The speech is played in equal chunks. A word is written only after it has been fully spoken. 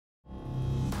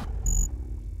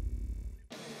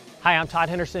Hi, I'm Todd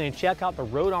Henderson, and check out the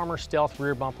Road Armor Stealth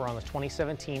rear bumper on the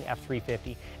 2017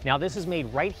 F-350. Now, this is made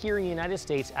right here in the United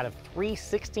States out of 3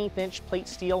 16th-inch plate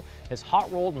steel that's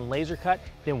hot rolled and laser cut,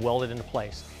 then welded into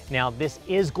place. Now, this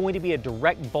is going to be a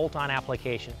direct bolt-on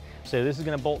application. So this is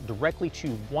going to bolt directly to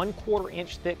 1/4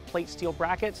 inch thick plate steel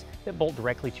brackets that bolt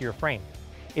directly to your frame.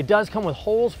 It does come with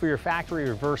holes for your factory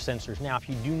reverse sensors. Now, if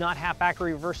you do not have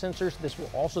factory reverse sensors, this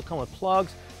will also come with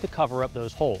plugs to cover up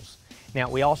those holes. Now,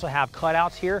 we also have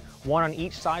cutouts here, one on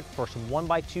each side for some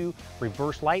 1x2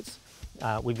 reverse lights.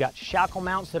 We've got shackle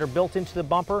mounts that are built into the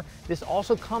bumper. This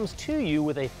also comes to you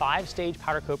with a 5-stage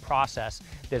powder coat process.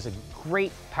 There's a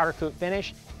great powder coat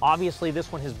finish. Obviously,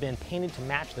 this one has been painted to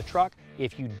match the truck.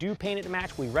 If you do paint it to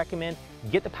match, we recommend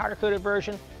get the powder coated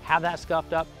version, have that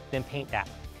scuffed up, then paint that.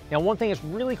 Now, one thing that's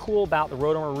really cool about the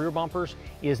Road Armor rear bumpers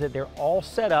is that they're all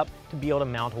set up to be able to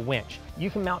mount a winch. You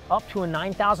can mount up to a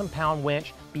 9,000-pound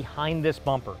winch behind this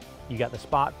bumper. You got the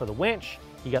spot for the winch,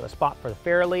 you got the spot for the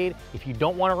ferry lead. If you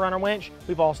don't want to run a winch,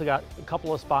 we've also got a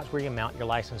couple of spots where you can mount your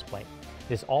license plate.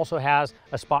 This also has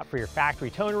a spot for your factory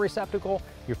toner receptacle,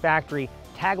 your factory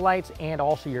tag lights, and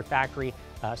also your factory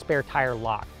spare tire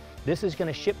lock. This is going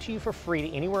to ship to you for free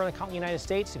to anywhere in the United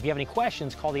States. If you have any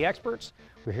questions, call the experts.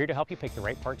 We're here to help you pick the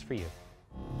right parts for you.